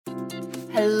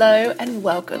Hello and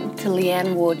welcome to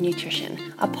Leanne Ward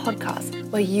Nutrition, a podcast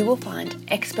where you will find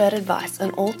expert advice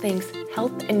on all things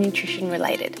health and nutrition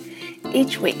related.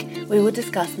 Each week, we will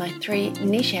discuss my 3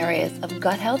 niche areas of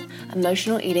gut health,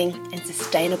 emotional eating, and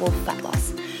sustainable fat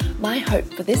loss. My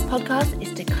hope for this podcast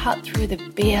is to cut through the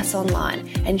BS online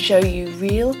and show you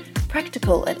real,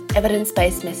 practical, and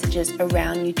evidence-based messages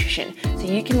around nutrition so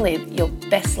you can live your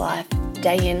best life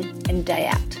day in and day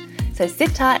out. So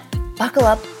sit tight, buckle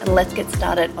up, and let's get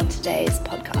started on today's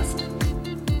podcast.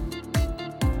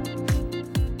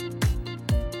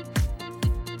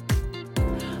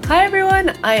 Hi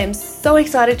everyone, I am so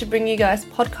excited to bring you guys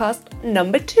podcast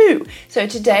number 2. So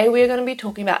today we are going to be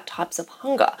talking about types of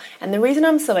hunger. And the reason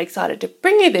I'm so excited to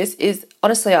bring you this is,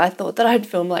 honestly, I thought that I'd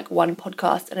film like one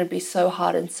podcast and it'd be so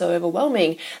hard and so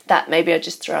overwhelming that maybe I'd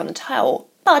just throw in the towel.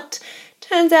 But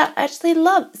turns out I actually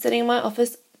love sitting in my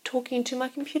office talking to my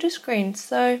computer screen.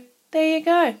 So there you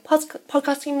go.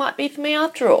 Podcasting might be for me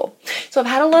after all. So I've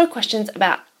had a lot of questions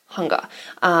about hunger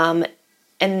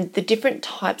and the different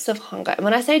types of hunger. And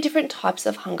when I say different types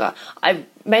of hunger, I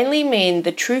mainly mean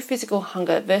the true physical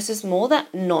hunger versus more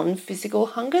that non-physical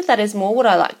hunger. That is more what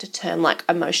I like to term like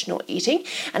emotional eating.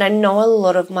 And I know a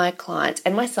lot of my clients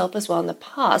and myself as well in the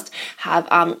past have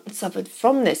suffered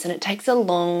from this. And it takes a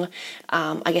long,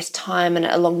 time and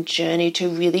a long journey to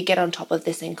really get on top of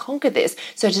this and conquer this.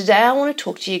 So today I want to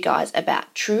talk to you guys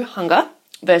about true hunger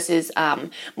versus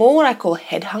more what I call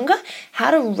head hunger, how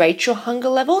to rate your hunger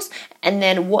levels, and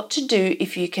then what to do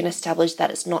if you can establish that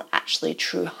it's not actually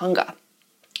true hunger.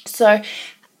 So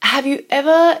have you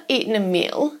ever eaten a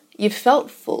meal, you felt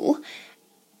full,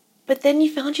 but then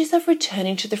you found yourself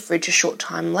returning to the fridge a short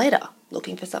time later,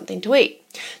 looking for something to eat?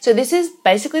 So this is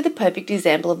basically the perfect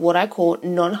example of what I call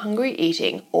non-hungry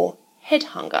eating or head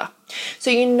hunger. So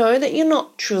you know that you're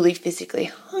not truly physically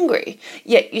hungry,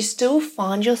 yet you still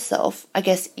find yourself,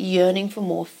 yearning for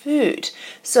more food.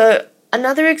 So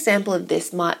another example of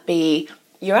this might be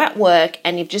you're at work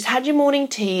and you've just had your morning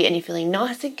tea and you're feeling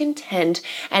nice and content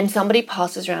and somebody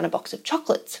passes around a box of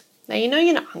chocolates. Now you know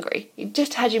you're not hungry, you've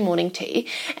just had your morning tea,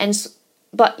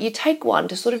 but you take one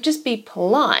to sort of just be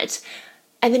polite,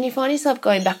 and then you find yourself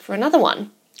going back for another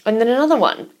one. And then another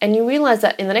one, and you realize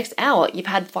that in the next hour you've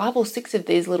had 5 or 6 of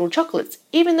these little chocolates,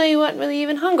 even though you weren't really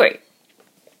even hungry.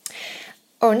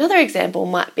 Or another example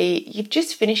might be you've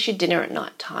just finished your dinner at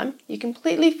night time, you're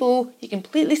completely full, you're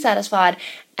completely satisfied,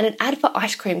 and an ad for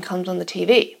ice cream comes on the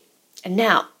TV. And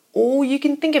now all you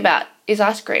can think about is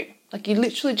ice cream. Like you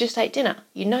literally just ate dinner.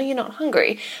 You know you're not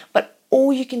hungry, but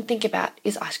all you can think about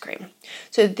is ice cream.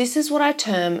 So this is what I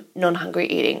term non-hungry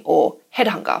eating or head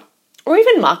hunger, or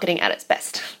even marketing at its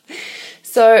best.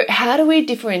 So how do we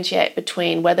differentiate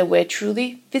between whether we're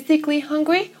truly physically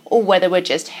hungry or whether we're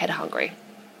just head hungry?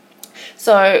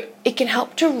 So it can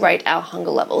help to rate our hunger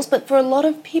levels, but for a lot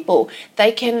of people,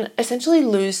 they can essentially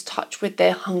lose touch with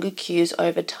their hunger cues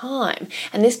over time.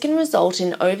 And this can result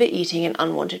in overeating and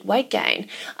unwanted weight gain.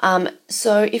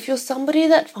 So if you're somebody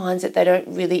that finds that they don't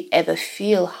really ever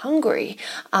feel hungry,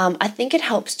 I think it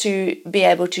helps to be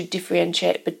able to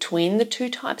differentiate between the 2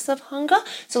 types of hunger.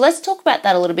 So let's talk about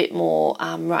that a little bit more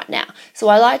right now. So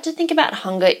I like to think about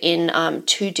hunger in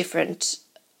 2 different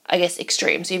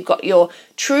extremes. So you've got your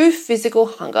true physical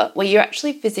hunger where you're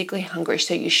actually physically hungry,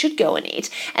 so you should go and eat.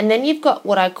 And then you've got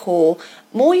what I call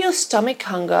more your stomach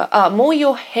hunger, more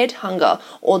your head hunger,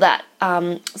 or that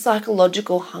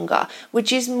psychological hunger,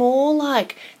 which is more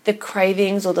like the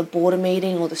cravings or the boredom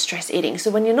eating or the stress eating.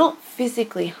 So when you're not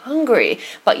physically hungry,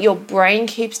 but your brain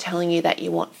keeps telling you that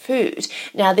you want food.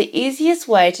 Now, the easiest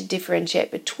way to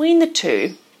differentiate between the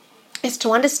 2 is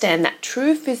to understand that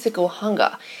true physical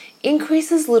hunger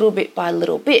increases little bit by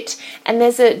little bit, and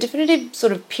there's a definitive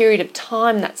sort of period of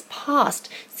time that's passed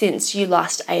since you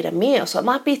last ate a meal. So it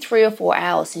might be 3 or 4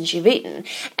 hours since you've eaten,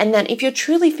 and then if you're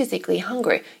truly physically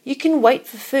hungry, you can wait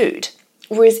for food.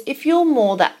 Whereas if you're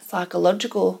more that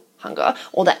psychological hunger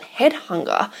or that head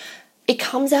hunger, it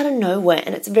comes out of nowhere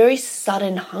and it's very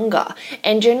sudden hunger,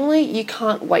 and generally you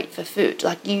can't wait for food.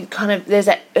 Like there's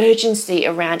that urgency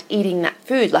around eating that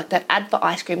food, like that ad for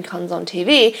ice cream comes on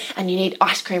TV and you need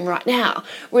ice cream right now.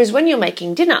 Whereas when you're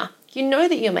making dinner, you know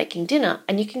that you're making dinner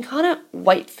and you can kind of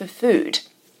wait for food.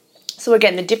 So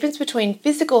again, the difference between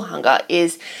physical hunger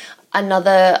is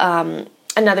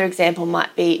Another example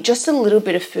might be just a little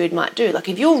bit of food might do. Like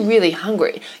if you're really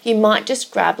hungry, you might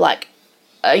just grab like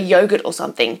a yogurt or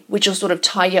something, which will sort of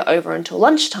tie you over until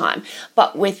lunchtime.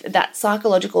 But with that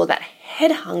psychological, that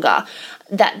head hunger,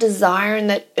 that desire and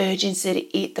that urgency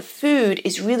to eat the food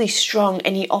is really strong,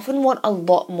 and you often want a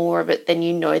lot more of it than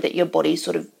you know that your body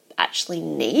sort of actually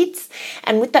needs.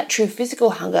 And with that true physical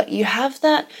hunger, you have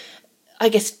that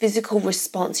physical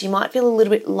response. You might feel a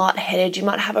little bit lightheaded, you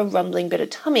might have a rumbling bit of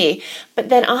tummy, but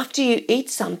then after you eat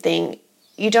something,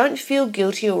 you don't feel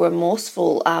guilty or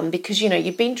remorseful because,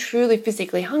 you've been truly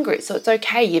physically hungry. So it's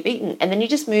okay, you've eaten. And then you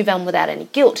just move on without any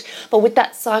guilt. But with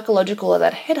that psychological or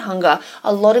that head hunger,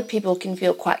 a lot of people can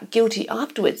feel quite guilty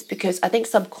afterwards because I think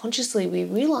subconsciously we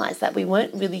realize that we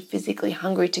weren't really physically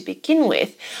hungry to begin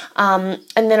with. And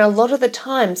then a lot of the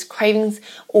times, cravings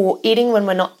or eating when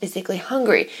we're not physically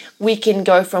hungry, we can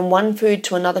go from one food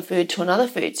to another food to another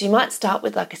food. So you might start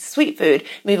with like a sweet food,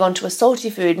 move on to a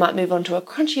salty food, might move on to a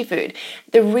crunchy food.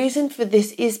 The reason for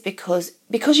this is because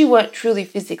you weren't truly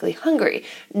physically hungry,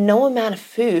 no amount of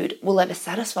food will ever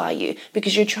satisfy you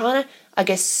because you're trying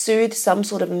to, soothe some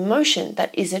sort of emotion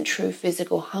that isn't true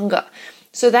physical hunger.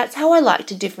 So that's how I like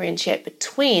to differentiate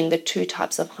between the two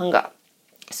types of hunger.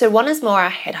 So one is more our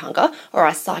head hunger or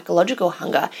our psychological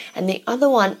hunger, and the other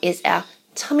one is our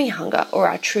tummy hunger or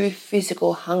our true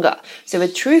physical hunger. So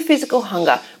with true physical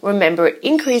hunger, remember it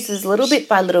increases little bit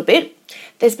by little bit.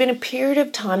 There's been a period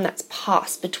of time that's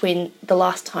passed between the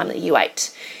last time that you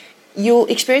ate. You'll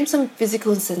experience some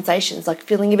physical sensations like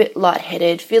feeling a bit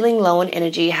lightheaded, feeling low on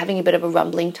energy, having a bit of a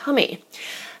rumbling tummy.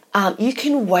 You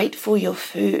can wait for your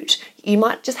food. You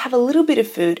might just have a little bit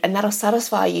of food and that'll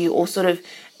satisfy you or sort of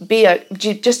be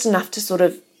just enough to sort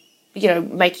of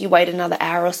make you wait another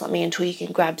hour or something until you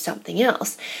can grab something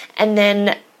else. And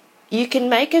then you can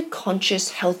make a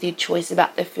conscious, healthy choice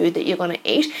about the food that you're going to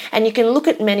eat. And you can look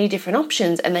at many different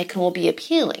options and they can all be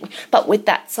appealing. But with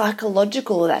that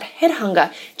psychological or that head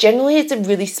hunger, generally it's a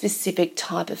really specific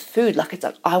type of food. Like it's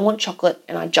like, I want chocolate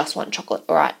and I just want chocolate,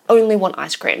 or I only want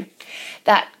ice cream.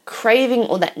 That craving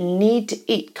or that need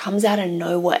to eat comes out of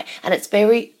nowhere and it's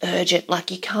very urgent. Like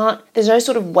there's no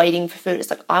sort of waiting for food. It's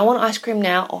like, I want ice cream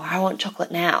now or I want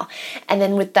chocolate now. And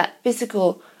then with that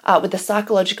physical, with the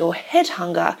psychological head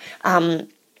hunger,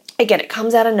 again, it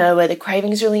comes out of nowhere. The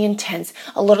craving is really intense.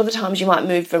 A lot of the times you might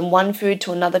move from one food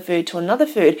to another food to another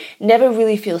food, never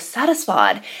really feel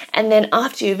satisfied. And then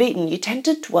after you've eaten, you tend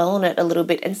to dwell on it a little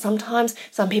bit. And sometimes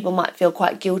some people might feel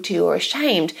quite guilty or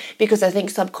ashamed because I think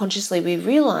subconsciously we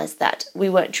realize that we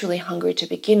weren't truly hungry to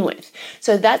begin with.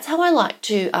 So that's how I like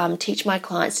to teach my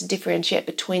clients to differentiate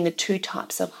between the two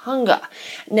types of hunger.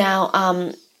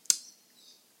 Now,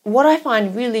 what I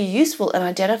find really useful in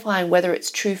identifying whether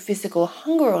it's true physical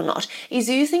hunger or not is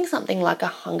using something like a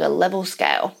hunger level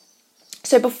scale.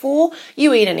 So before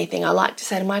you eat anything, I like to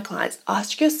say to my clients,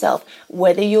 ask yourself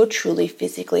whether you're truly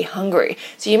physically hungry.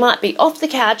 So you might be off the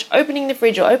couch, opening the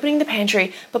fridge or opening the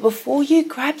pantry, but before you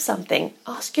grab something,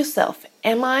 ask yourself,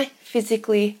 am I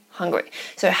physically hungry?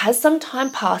 So has some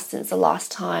time passed since the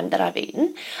last time that I've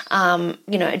eaten?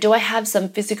 Do I have some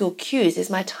physical cues? Is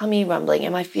my tummy rumbling?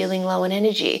 Am I feeling low in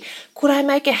energy? Could I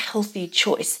make a healthy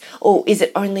choice? Or is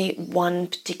it only one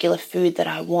particular food that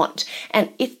I want? And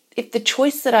if the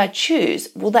choice that I choose,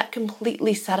 will that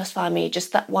completely satisfy me,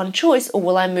 just that one choice, or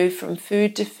will I move from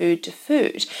food to food to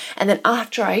food? And then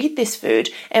after I eat this food,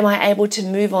 am I able to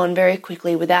move on very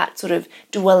quickly without sort of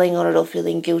dwelling on it or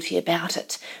feeling guilty about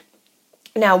it?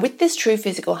 Now, with this true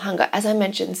physical hunger, as I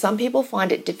mentioned, some people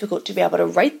find it difficult to be able to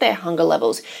rate their hunger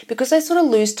levels because they sort of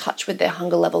lose touch with their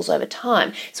hunger levels over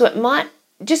time. So it might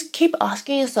just keep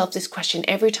asking yourself this question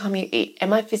every time you eat.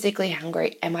 Am I physically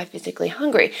hungry? Am I physically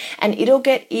hungry? And it'll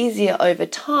get easier over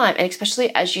time. And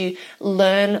especially as you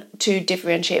learn to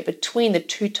differentiate between the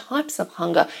two types of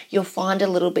hunger, you'll find it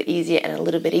a little bit easier and a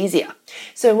little bit easier.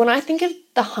 So when I think of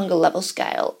the hunger level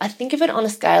scale, I think of it on a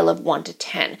scale of 1 to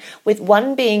 10, with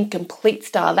 1 being complete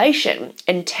starvation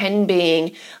and 10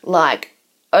 being like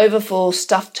overfull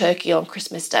stuffed turkey on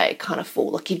Christmas Day kind of full,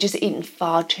 like you've just eaten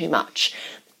far too much.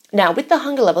 Now, with the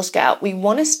hunger level scale, we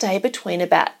want to stay between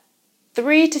about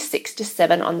 3 to 6 to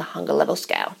 7 on the hunger level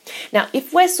scale. Now,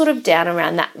 if we're sort of down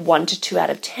around that 1 to 2 out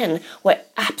of 10, we're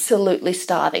absolutely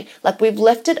starving. Like we've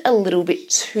left it a little bit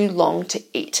too long to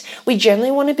eat. We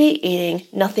generally want to be eating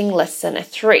nothing less than a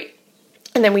 3.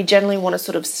 And then we generally want to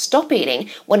sort of stop eating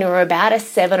when we're about a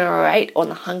 7 or 8 on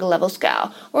the hunger level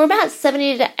scale, or about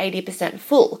 70 to 80%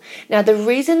 full. Now, the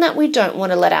reason that we don't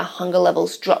want to let our hunger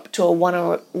levels drop to a 1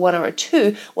 or a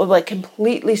 2, where we're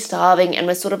completely starving and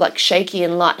we're sort of like shaky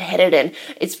and lightheaded and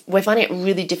we're finding it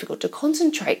really difficult to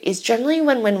concentrate, is generally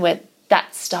when we're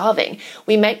that starving,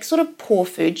 we make sort of poor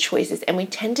food choices and we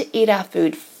tend to eat our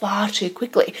food far too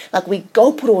quickly. Like we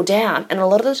gulp it all down, and a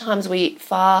lot of the times we eat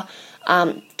far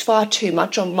too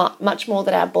much or much more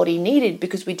than our body needed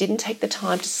because we didn't take the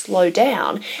time to slow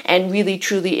down and really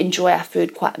truly enjoy our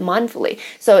food quite mindfully.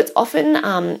 So it's often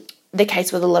the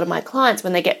case with a lot of my clients,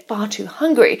 when they get far too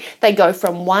hungry, they go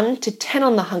from 1 to 10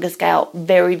 on the hunger scale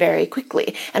very, very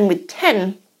quickly. And with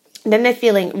 10, then they're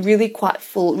feeling really quite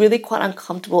full, really quite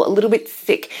uncomfortable, a little bit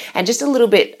sick, and just a little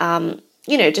bit,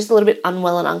 just a little bit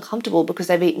unwell and uncomfortable because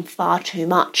they've eaten far too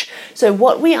much. So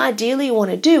what we ideally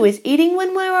want to do is eating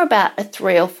when we're about a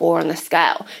 3 or 4 on the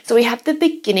scale. So we have the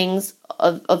beginnings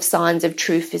of signs of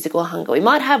true physical hunger. We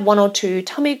might have 1 or 2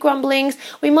 tummy grumblings.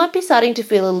 We might be starting to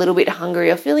feel a little bit hungry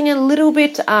or feeling a little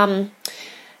bit,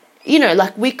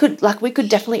 like we could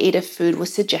definitely eat if food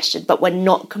was suggested, but we're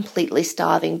not completely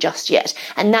starving just yet.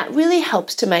 And that really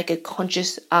helps to make a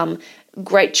conscious,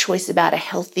 great choice about a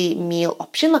healthy meal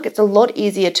option. Like, it's a lot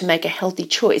easier to make a healthy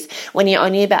choice when you're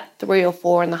only about 3 or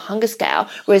 4 on the hunger scale.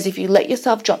 Whereas if you let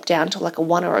yourself drop down to like a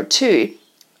 1 or a 2,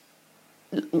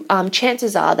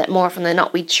 chances are that more often than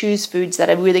not we choose foods that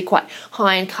are really quite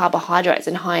high in carbohydrates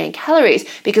and high in calories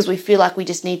because we feel like we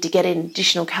just need to get in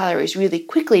additional calories really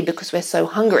quickly because we're so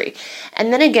hungry.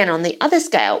 And then again, on the other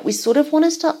scale, we sort of want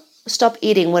to stop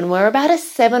eating when we're about a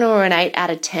 7 or an 8 out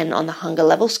of 10 on the hunger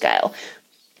level scale.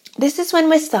 This is when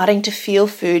we're starting to feel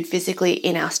food physically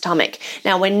in our stomach.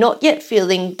 Now, we're not yet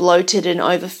feeling bloated and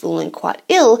overfull and quite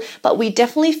ill, but we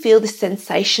definitely feel the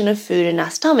sensation of food in our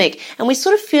stomach, and we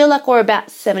sort of feel like we're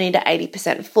about 70 to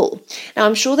 80% full. Now,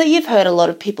 I'm sure that you've heard a lot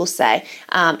of people say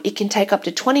it can take up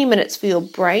to 20 minutes for your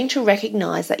brain to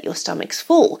recognize that your stomach's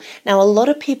full. Now, a lot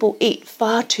of people eat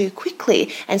far too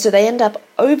quickly, and so they end up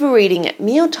overeating at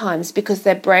meal times because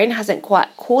their brain hasn't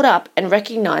quite caught up and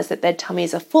recognized that their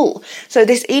tummies are full. So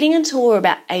this eating until we're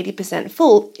about 80%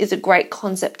 full is a great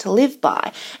concept to live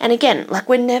by. And again, like,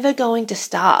 we're never going to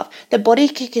starve. The body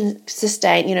can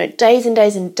sustain, days and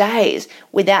days and days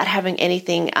without having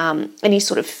anything, any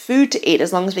sort of food to eat,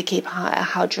 as long as we keep our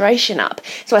hydration up.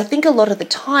 So I think a lot of the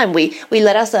time we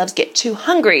let ourselves get too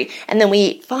hungry, and then we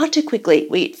eat far too quickly,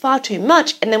 we eat far too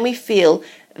much, and then we feel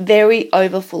very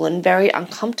overfull and very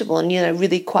uncomfortable and,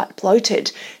 really quite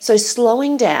bloated. So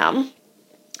slowing down,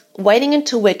 waiting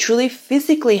until we're truly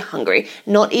physically hungry,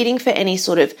 not eating for any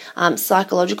sort of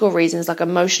psychological reasons like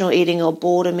emotional eating or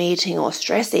boredom eating or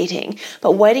stress eating,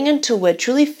 but waiting until we're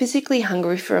truly physically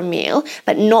hungry for a meal,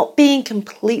 but not being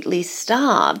completely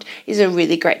starved, is a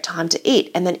really great time to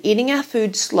eat. And then eating our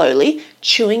food slowly,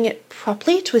 chewing it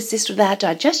properly to assist with our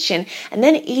digestion, and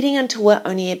then eating until we're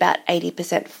only about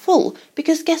 80% full.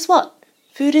 Because guess what?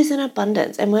 Food is in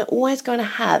abundance, and we're always going to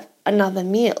have another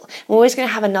meal. We're always going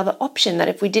to have another option that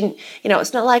if we didn't,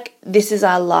 it's not like this is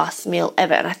our last meal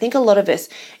ever. And I think a lot of us,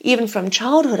 even from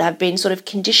childhood, have been sort of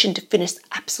conditioned to finish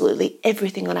absolutely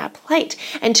everything on our plate.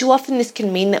 And too often this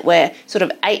can mean that we're sort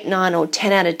of 8, 9 or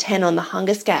 10 out of 10 on the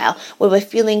hunger scale, where we're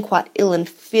feeling quite ill and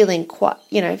feeling quite,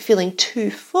 feeling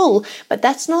too full. But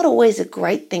that's not always a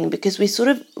great thing, because we sort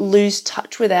of lose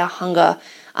touch with our hunger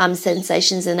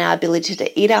sensations and our ability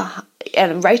to eat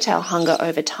and rate our hunger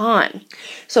over time.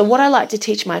 So what I like to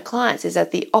teach my clients is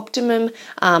that the optimum,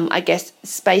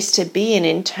 space to be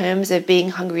in terms of being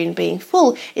hungry and being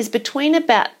full is between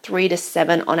about 3 to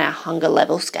 7 on our hunger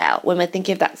level scale, when we're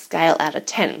thinking of that scale out of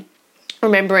 10.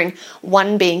 Remembering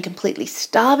 1 being completely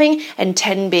starving and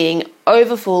 10 being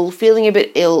overfull, feeling a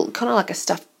bit ill, kind of like a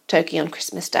stuffed turkey on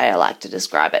Christmas Day, I like to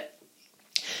describe it.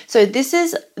 So this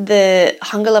is the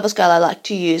hunger level scale I like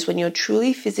to use when you're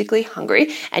truly physically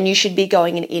hungry and you should be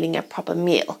going and eating a proper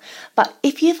meal. But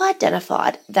if you've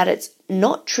identified that it's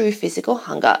not true physical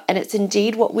hunger and it's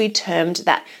indeed what we termed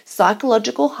that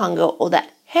psychological hunger or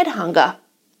that head hunger,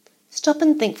 stop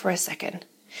and think for a second.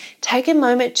 Take a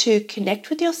moment to connect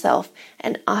with yourself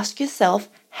and ask yourself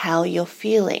how you're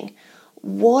feeling.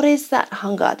 What is that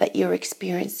hunger that you're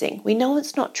experiencing? We know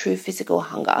it's not true physical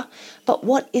hunger, but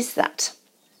what is that?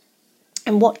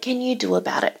 And what can you do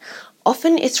about it?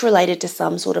 Often it's related to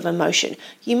some sort of emotion.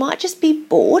 You might just be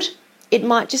bored. It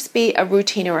might just be a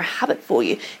routine or a habit for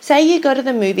you. Say you go to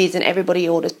the movies and everybody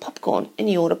orders popcorn and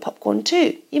you order popcorn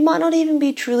too. You might not even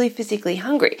be truly physically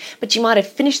hungry, but you might have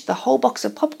finished the whole box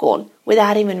of popcorn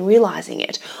without even realizing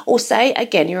it. Or say,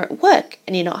 again, you're at work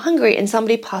and you're not hungry and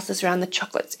somebody passes around the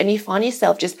chocolates and you find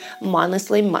yourself just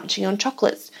mindlessly munching on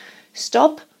chocolates.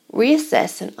 Stop,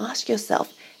 reassess and ask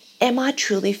yourself, am I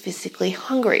truly physically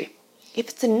hungry? If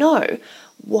it's a no,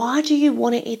 why do you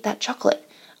want to eat that chocolate?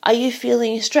 Are you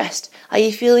feeling stressed? Are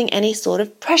you feeling any sort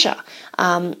of pressure?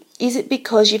 Is it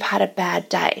because you've had a bad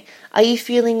day? Are you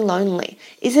feeling lonely?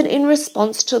 Is it in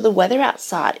response to the weather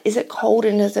outside? Is it cold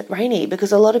and is it rainy?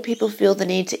 Because a lot of people feel the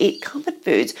need to eat comfort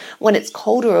foods when it's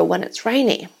colder or when it's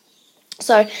rainy.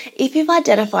 So if you've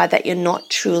identified that you're not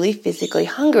truly physically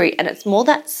hungry and it's more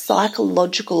that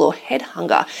psychological or head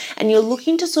hunger and you're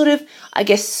looking to sort of,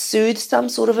 soothe some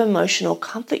sort of emotional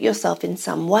comfort yourself in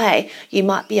some way, you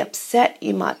might be upset,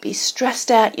 you might be stressed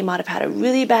out, you might have had a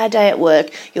really bad day at work,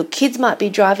 your kids might be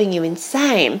driving you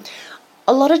insane.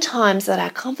 a lot of times that our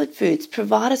comfort foods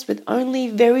provide us with only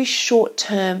very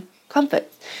short-term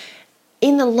comforts.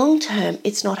 In the long term,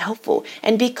 it's not helpful.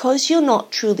 And because you're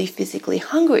not truly physically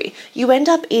hungry, you end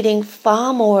up eating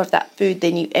far more of that food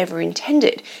than you ever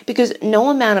intended, because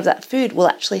no amount of that food will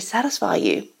actually satisfy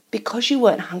you because you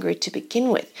weren't hungry to begin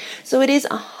with. So it is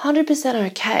 100%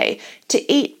 okay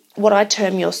to eat what I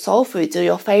term your soul foods or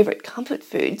your favorite comfort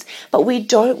foods, but we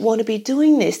don't want to be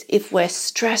doing this if we're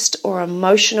stressed or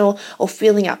emotional or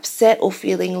feeling upset or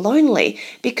feeling lonely,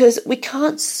 because we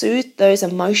can't soothe those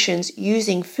emotions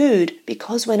using food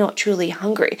because we're not truly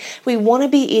hungry. We want to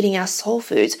be eating our soul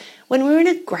foods when we're in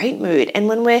a great mood and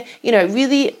when we're,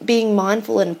 really being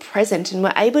mindful and present and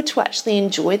we're able to actually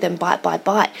enjoy them bite by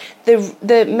bite.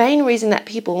 The main reason that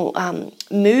people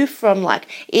move from like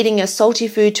eating a salty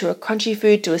food to a crunchy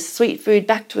food to a sweet food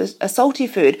back to a salty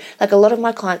food, like a lot of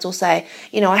my clients will say,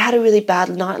 I had a really bad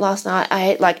night last night. I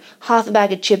ate like half a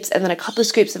bag of chips and then a couple of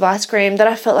scoops of ice cream. Then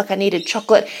I felt like I needed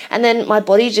chocolate, and then my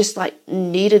body just like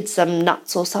needed some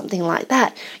nuts or something like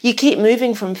that. You keep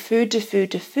moving from food to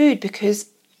food to food because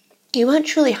you weren't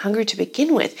truly hungry to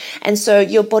begin with. And so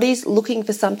your body's looking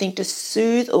for something to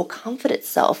soothe or comfort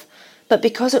itself. But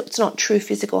because it's not true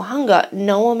physical hunger,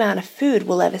 no amount of food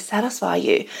will ever satisfy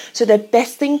you. So the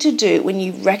best thing to do when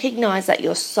you recognize that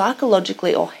you're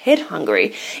psychologically or head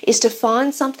hungry is to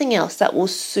find something else that will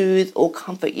soothe or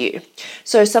comfort you.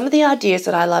 So some of the ideas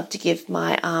that I love to give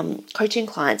my coaching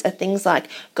clients are things like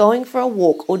going for a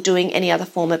walk or doing any other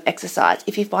form of exercise.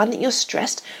 If you find that you're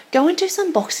stressed, go and do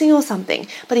some boxing or something.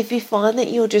 But if you find that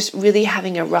you're just really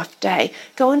having a rough day,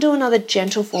 go and do another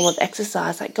gentle form of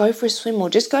exercise, like go for a swim or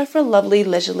just go for a lovely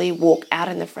leisurely walk out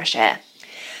in the fresh air.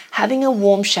 Having a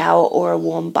warm shower or a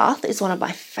warm bath is one of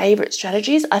my favorite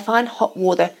strategies. I find hot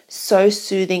water so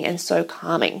soothing and so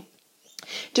calming.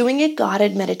 Doing a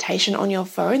guided meditation on your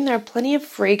phone. There are plenty of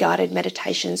free guided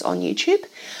meditations on YouTube.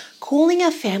 Calling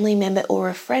a family member or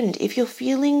a friend. If you're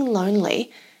feeling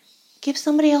lonely, give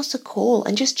somebody else a call,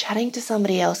 and just chatting to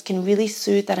somebody else can really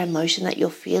soothe that emotion that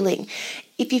you're feeling.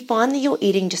 If you find that you're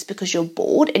eating just because you're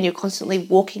bored and you're constantly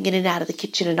walking in and out of the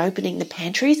kitchen and opening the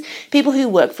pantries, people who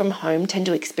work from home tend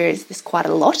to experience this quite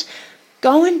a lot.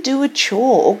 Go and do a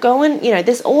chore, or go and,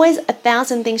 there's always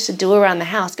 1,000 things to do around the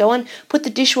house. Go and put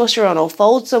the dishwasher on, or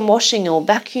fold some washing, or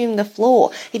vacuum the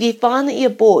floor. If you find that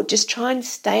you're bored, just try and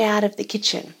stay out of the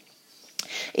kitchen.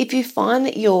 If you find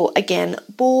that you're, again,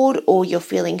 bored or you're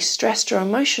feeling stressed or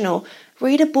emotional,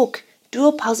 read a book, do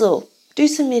a puzzle, do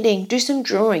some knitting, do some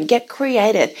drawing, get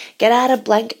creative, get out a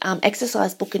blank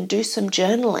exercise book and do some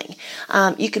journaling.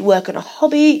 You could work on a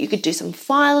hobby, you could do some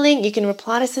filing, you can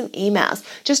reply to some emails.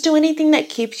 Just do anything that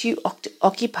keeps you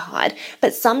occupied.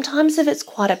 But sometimes if it's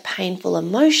quite a painful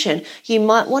emotion, you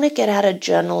might want to get out a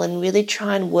journal and really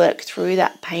try and work through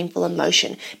that painful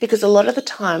emotion, because a lot of the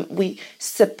time we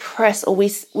suppress, or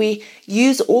we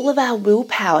use all of our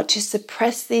willpower to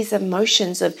suppress these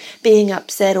emotions of being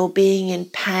upset or being in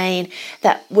pain,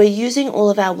 that we're using all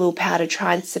of our willpower to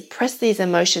try and suppress these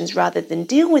emotions rather than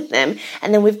deal with them.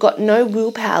 And then we've got no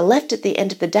willpower left at the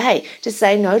end of the day to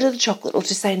say no to the chocolate or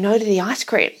to say no to the ice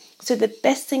cream. So the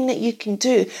best thing that you can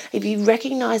do, if you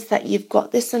recognize that you've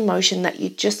got this emotion that you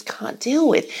just can't deal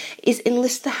with, is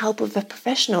enlist the help of a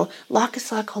professional like a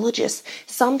psychologist.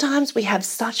 Sometimes we have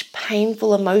such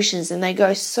painful emotions and they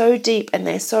go so deep and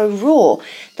they're so raw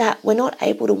that we're not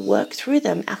able to work through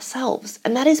them ourselves.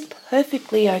 And that is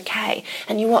perfectly okay.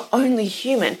 And you are only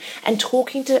human. And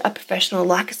talking to a professional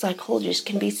like a psychologist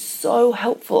can be so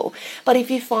helpful. But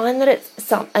if you find that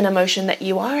it's an emotion that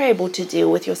you are able to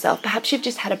deal with yourself, perhaps you've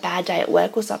just had a bad day at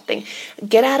work or something,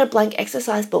 get out a blank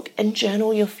exercise book and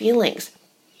journal your feelings.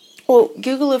 Or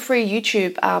Google a free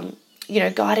YouTube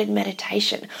guided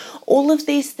meditation. All of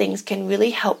these things can really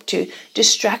help to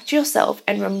distract yourself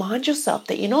and remind yourself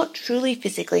that you're not truly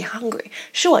physically hungry.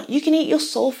 Sure, you can eat your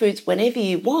soul foods whenever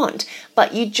you want,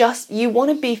 but you want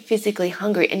to be physically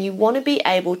hungry, and you want to be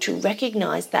able to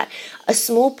recognize that a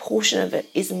small portion of it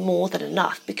is more than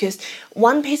enough, because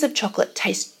one piece of chocolate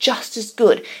tastes just as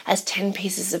good as 10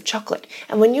 pieces of chocolate.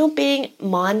 And when you're being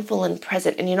mindful and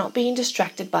present and you're not being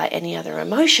distracted by any other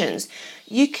emotions,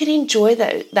 you can enjoy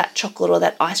that chocolate or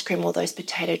that ice cream or those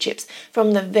potato chips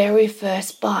from the very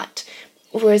first bite.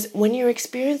 Whereas when you're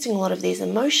experiencing a lot of these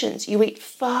emotions, you eat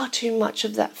far too much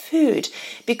of that food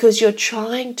because you're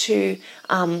trying to,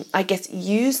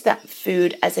 use that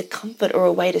food as a comfort or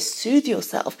a way to soothe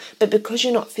yourself. But because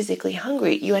you're not physically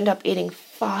hungry, you end up eating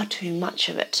far too much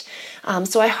of it.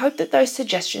 So I hope that those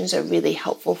suggestions are really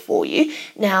helpful for you.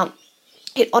 Now,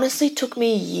 it honestly took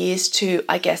me years to,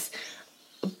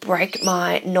 break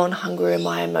my non-hunger and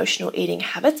my emotional eating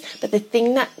habits. But the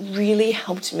thing that really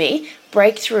helped me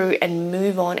break through and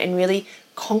move on and really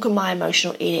conquer my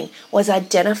emotional eating was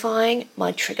identifying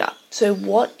my trigger. So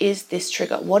what is this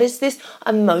trigger? What is this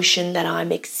emotion that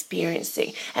I'm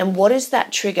experiencing? And what is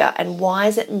that trigger? And why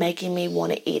is it making me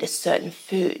want to eat a certain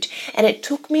food? And it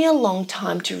took me a long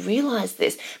time to realize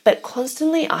this, but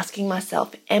constantly asking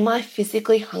myself, am I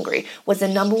physically hungry, was the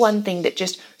number one thing that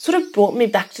just sort of brought me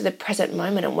back to the present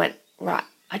moment and went, right,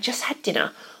 I just had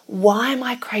dinner. Why am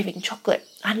I craving chocolate?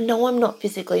 I know I'm not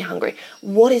physically hungry.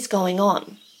 What is going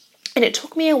on? And it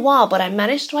took me a while, but I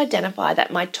managed to identify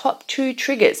that my top 2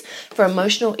 triggers for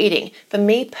emotional eating, for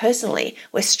me personally,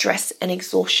 were stress and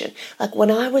exhaustion. Like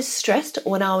when I was stressed,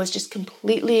 when I was just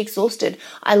completely exhausted,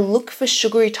 I look for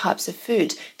sugary types of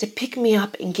foods to pick me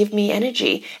up and give me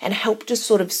energy and help to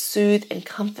sort of soothe and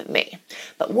comfort me.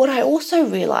 But what I also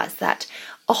realized that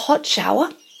a hot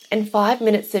shower and 5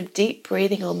 minutes of deep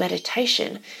breathing or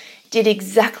meditation did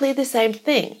exactly the same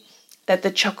thing that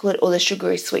the chocolate or the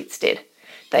sugary sweets did.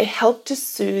 They help to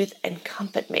soothe and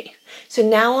comfort me. So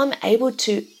now I'm able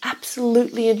to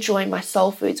absolutely enjoy my soul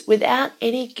foods without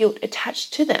any guilt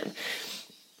attached to them,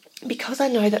 because I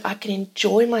know that I can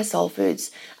enjoy my soul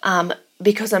foods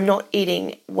because I'm not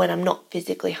eating when I'm not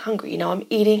physically hungry. You know, I'm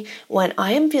eating when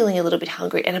I am feeling a little bit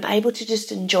hungry, and I'm able to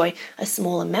just enjoy a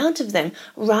small amount of them,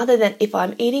 rather than if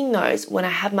I'm eating those when I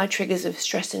have my triggers of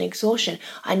stress and exhaustion.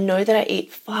 I know that I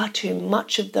eat far too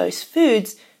much of those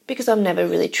foods because I'm never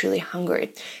really truly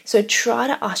hungry. So try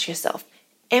to ask yourself,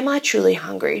 am I truly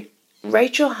hungry?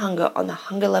 Rate your hunger on the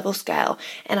hunger level scale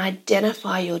and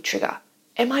identify your trigger.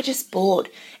 Am I just bored?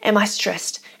 Am I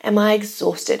stressed? Am I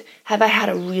exhausted? Have I had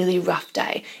a really rough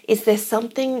day? Is there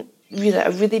something,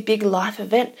 a really big life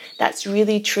event that's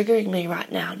really triggering me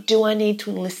right now? Do I need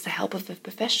to enlist the help of a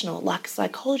professional like a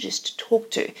psychologist to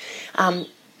talk to?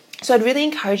 So I'd really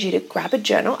encourage you to grab a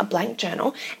journal, a blank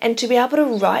journal, and to be able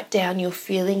to write down your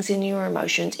feelings and your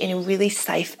emotions in a really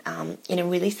safe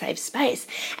space.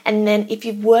 And then if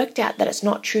you've worked out that it's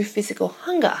not true physical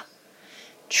hunger,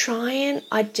 try and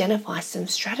identify some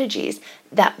strategies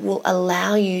that will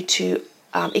allow you to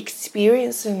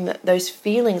experiencing those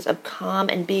feelings of calm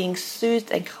and being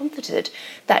soothed and comforted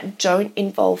that don't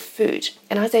involve food.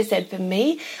 And as I said, for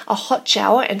me, a hot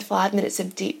shower and 5 minutes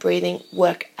of deep breathing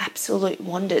work absolute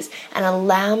wonders and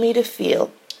allow me to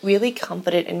feel really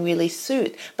comforted and really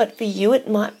soothed. But for you, it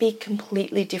might be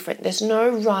completely different. There's no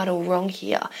right or wrong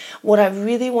here. What I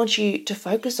really want you to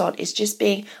focus on is just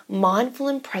being mindful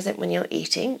and present when you're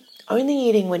eating, only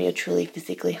eating when you're truly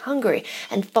physically hungry,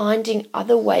 and finding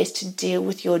other ways to deal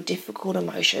with your difficult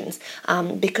emotions,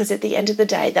 because at the end of the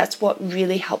day, that's what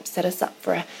really helps set us up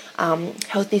for a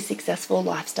healthy, successful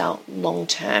lifestyle long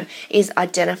term, is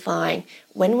identifying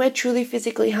when we're truly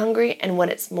physically hungry and when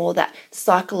it's more that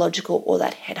psychological or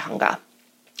that head hunger.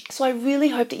 So I really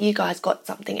hope that you guys got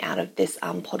something out of this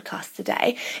podcast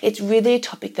today. It's really a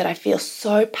topic that I feel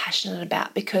so passionate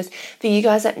about, because for you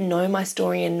guys that know my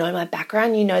story and know my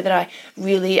background, you know that I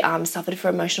really suffered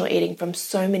from emotional eating from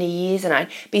so many years, and I'd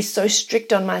be so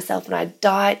strict on myself, and I'd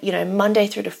diet, Monday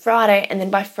through to Friday, and then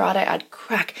by Friday I'd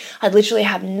crack. I'd literally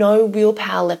have no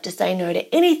willpower left to say no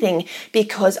to anything,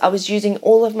 because I was using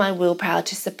all of my willpower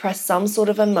to suppress some sort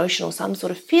of emotion or some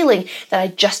sort of feeling that I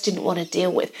just didn't want to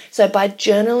deal with. So by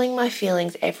journaling my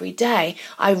feelings every day,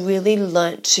 I really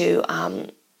learnt to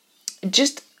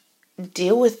just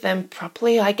deal with them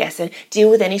properly, I guess, and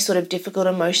deal with any sort of difficult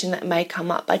emotion that may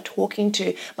come up by talking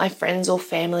to my friends or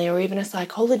family or even a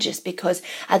psychologist, because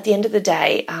at the end of the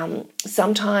day,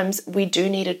 sometimes we do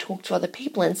need to talk to other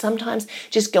people, and sometimes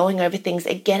just going over things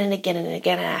again and again and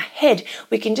again in our head,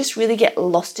 we can just really get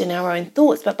lost in our own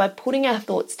thoughts. But by putting our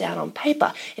thoughts down on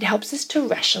paper, it helps us to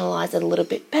rationalize it a little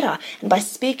bit better, and by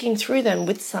speaking through them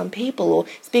with some people or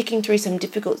speaking through some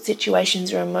difficult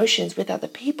situations or emotions with other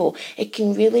people, it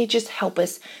can really just help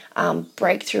us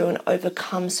break through and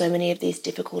overcome so many of these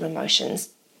difficult emotions.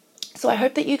 So I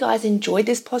hope that you guys enjoyed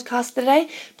this podcast today.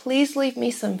 Please leave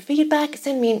me some feedback,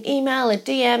 send me an email, a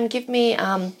DM, give me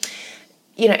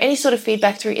any sort of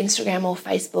feedback through Instagram or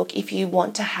Facebook if you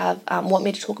want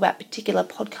me to talk about particular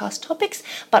podcast topics.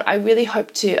 But I really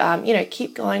hope to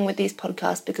keep going with these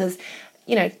podcasts, because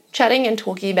chatting and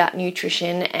talking about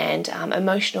nutrition and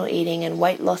emotional eating and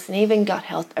weight loss and even gut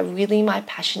health are really my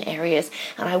passion areas.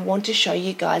 And I want to show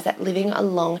you guys that living a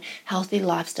long, healthy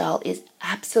lifestyle is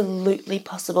absolutely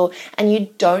possible, and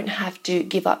you don't have to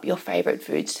give up your favorite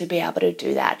foods to be able to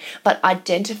do that. But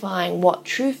identifying what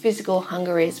true physical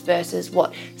hunger is versus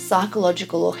what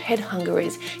psychological or head hunger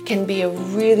is can be a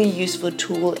really useful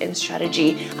tool and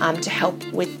strategy to help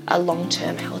with a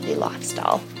long-term healthy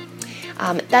lifestyle.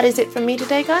 That is it from me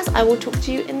today, guys. I will talk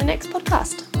to you in the next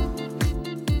podcast.